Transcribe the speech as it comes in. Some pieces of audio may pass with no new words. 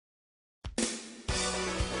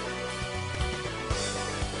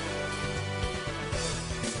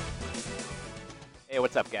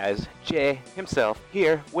What's up guys? Jay himself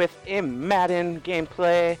here with a Madden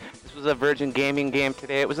gameplay. This was a Virgin Gaming game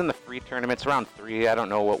today. It was in the free tournament. It's round 3. I don't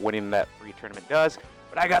know what winning that free tournament does,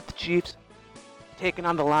 but I got the Chiefs taking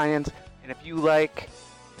on the Lions. And if you like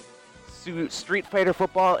Street Fighter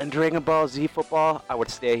football and Dragon Ball Z football, I would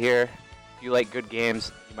stay here. If you like good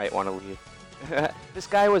games, you might want to leave. This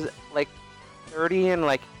guy was like 30 and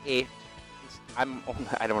like 8. I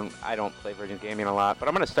don't play Virgin Gaming a lot, but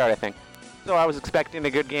I'm gonna start, I think. So I was expecting a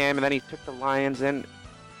good game, and then he took the Lions in.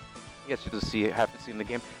 I guess you just haven't seen the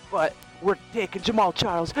game, but we're taking Jamaal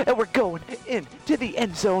Charles, and we're going into the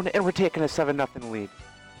end zone, and we're taking a 7-0 lead.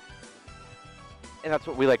 And that's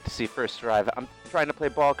what we like to see first drive. I'm trying to play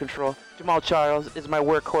ball control. Jamaal Charles is my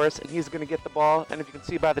workhorse, and he's gonna get the ball. And if you can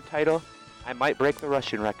see by the title, I might break the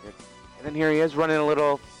rushing record. And then here he is running a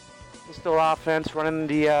little pistol offense, running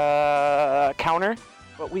the counter.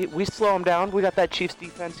 But we slow him down. We got that Chiefs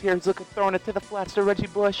defense here. He's throwing it to the flats to Reggie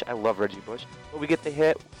Bush. I love Reggie Bush. But we get the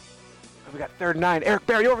hit. And we got 3rd and 9. Eric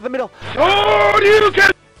Berry over the middle. Oh, you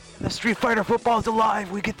get it! The Street Fighter football is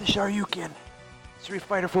alive. We get the Shoryuken. Street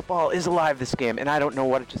Fighter football is alive this game. And I don't know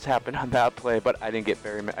what just happened on that play, but I didn't get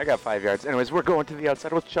very many. I got 5 yards. Anyways, we're going to the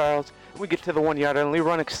outside with Charles. We get to the 1 yard and we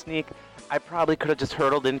run a sneak. I probably could have just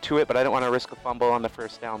hurdled into it, but I didn't want to risk a fumble on the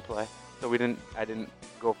first down play. So I didn't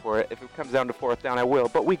go for it. If it comes down to 4th down, I will.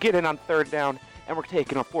 But we get in on 3rd down, and we're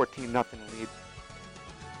taking a 14-0 lead.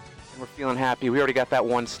 And we're feeling happy. We already got that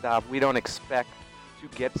 1 stop. We don't expect to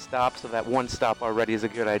get stops, so that 1 stop already is a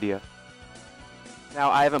good idea.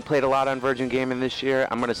 Now, I haven't played a lot on Virgin Gaming this year.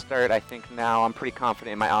 I'm going to start, I think now, I'm pretty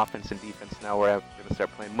confident in my offense and defense now, where I'm going to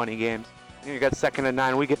start playing money games. And you got 2nd and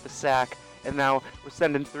 9. We get the sack, and now we're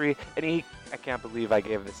sending 3. And I can't believe I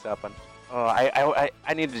gave this up.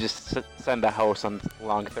 I need to just send the house on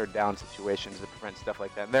long 3rd down situations to prevent stuff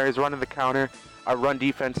like that. And there he's running the counter. Our run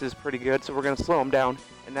defense is pretty good, so we're going to slow him down.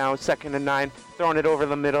 And now 2nd and 9, throwing it over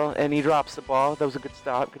the middle, and he drops the ball. That was a good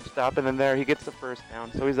stop. And then there he gets the 1st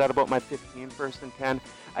down. So he's at about my 15, 1st and 10.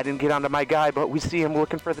 I didn't get onto my guy, but we see him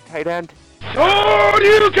looking for the tight end. Oh,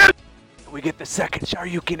 you get it! We get the 2nd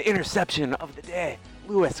Shoryuken interception of the day.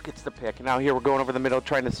 Lewis gets the pick. Now here we're going over the middle,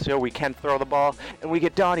 trying to show we can throw the ball. And we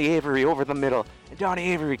get Donnie Avery over the middle. And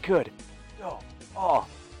Donnie Avery could go all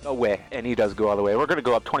the way. And he does go all the way. We're going to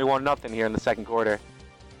go up 21-0 here in the 2nd quarter.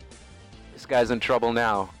 This guy's in trouble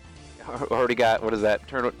now. Already got, what is that,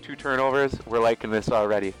 2 turnovers? We're liking this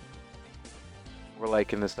already. And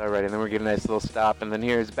then we're getting a nice little stop. And then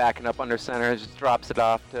here's backing up under center. Just drops it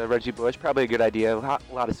off to Reggie Bush. Probably a good idea. A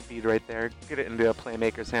lot of speed right there. Get it into a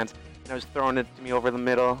playmaker's hands. And I was throwing it to me over the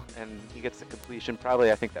middle, and he gets the completion.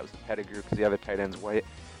 Probably, I think that was the Pettigrew because the other tight end's white.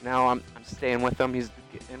 Now I'm staying with him. We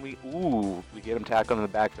get him tackled in the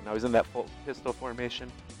backfield. Now he's in that full pistol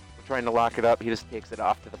formation. We're trying to lock it up. He just takes it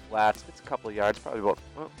off to the flats. It's a couple of yards, probably about,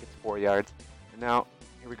 it's 4 yards. And now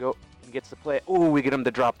here we go. He gets the play. We get him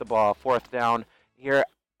to drop the ball. 4th down. Here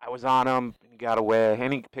I was on him, and he got away,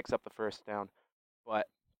 and he picks up the 1st down. But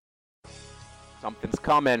something's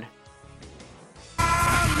coming.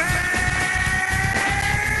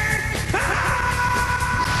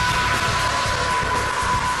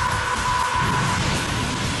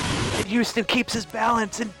 Houston keeps his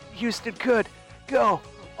balance, and Houston could go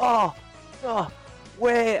all the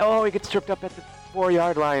way. Oh, he gets tripped up at the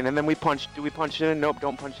 4-yard line, and then we punch. Do we punch it in? Nope,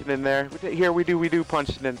 don't punch it in there. Here we do punch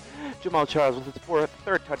it in. Jamaal Charles with his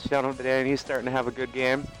 3rd touchdown of the day, and he's starting to have a good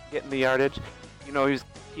game, getting the yardage. You know, he's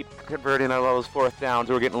keep converting all those 4th downs.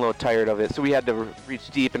 We're getting a little tired of it, so we had to reach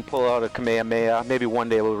deep and pull out a Kamehameha. Maybe one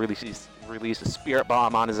day we'll release a spirit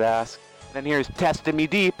bomb on his ass. And then here's testing me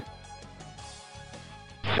deep.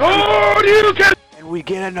 Oh, you get it! And we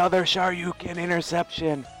get another Shoryuken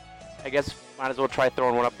interception. I guess might as well try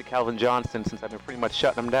throwing one up to Calvin Johnson since I've been pretty much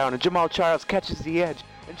shutting him down. And Jamaal Charles catches the edge.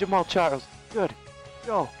 And Jamaal Charles, good,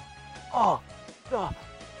 go, all the.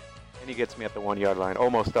 And he gets me at the 1-yard line,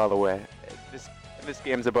 almost all the way.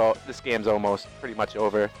 This game's almost pretty much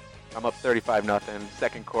over. I'm up 35-0,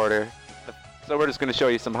 2nd quarter. So we're just going to show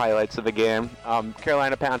you some highlights of the game.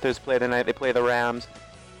 Carolina Panthers play tonight. They play the Rams.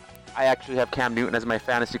 I actually have Cam Newton as my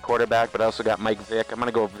fantasy quarterback, but I also got Mike Vick. I'm going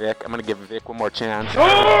to go Vick. I'm going to give Vick one more chance.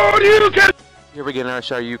 Oh, you get it! Here we get our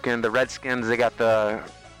Shoryuken. The Redskins, they got the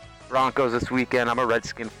Broncos this weekend. I'm a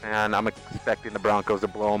Redskin fan. I'm expecting the Broncos to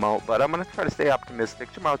blow them out, but I'm going to try to stay optimistic.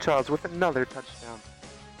 Jamaal Charles with another touchdown.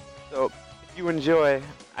 So if you enjoy,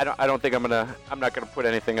 I don't think I'm not gonna put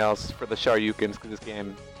anything else for the Shoryukens because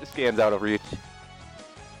this game's out of reach.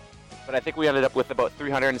 But I think we ended up with about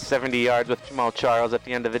 370 yards with Jamaal Charles at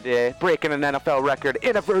the end of the day, breaking an NFL record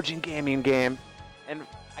in a Virgin Gaming game. And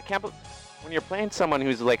I can't believe when you're playing someone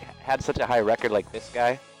who's like had such a high record like this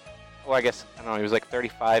guy, well, I guess, I don't know, he was like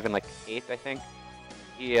 35 and like 8th, I think.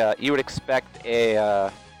 You would expect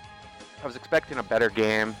I was expecting a better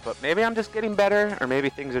game, but maybe I'm just getting better, or maybe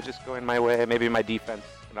things are just going my way. Maybe my defense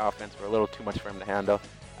and offense were a little too much for him to handle.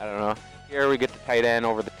 I don't know. Here we get the tight end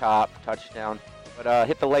over the top, touchdown. But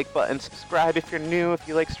hit the like button, subscribe if you're new, if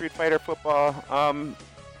you like Street Fighter football.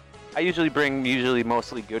 I usually bring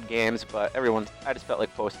mostly good games, but I just felt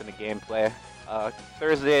like posting a gameplay.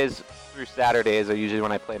 Thursdays through Saturdays are usually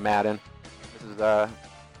when I play Madden. This is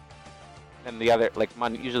and the other, like,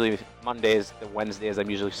 usually Mondays, the Wednesdays, I'm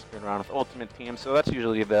usually screwing around with Ultimate Team, so that's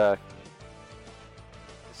usually the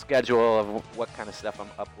schedule of what kind of stuff I'm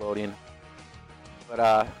uploading.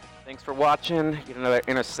 But thanks for watching. Get another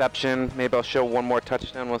interception. Maybe I'll show one more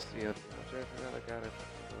touchdown. We'll see. Oh,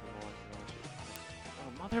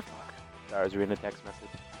 motherfucker. Sorry, I was reading a text message.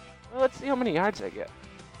 Well, let's see how many yards I get.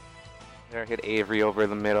 There, hit Avery over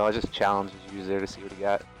the middle. I just challenged his user to see what he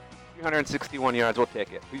got. 361 yards. We'll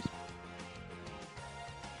take it. Peace.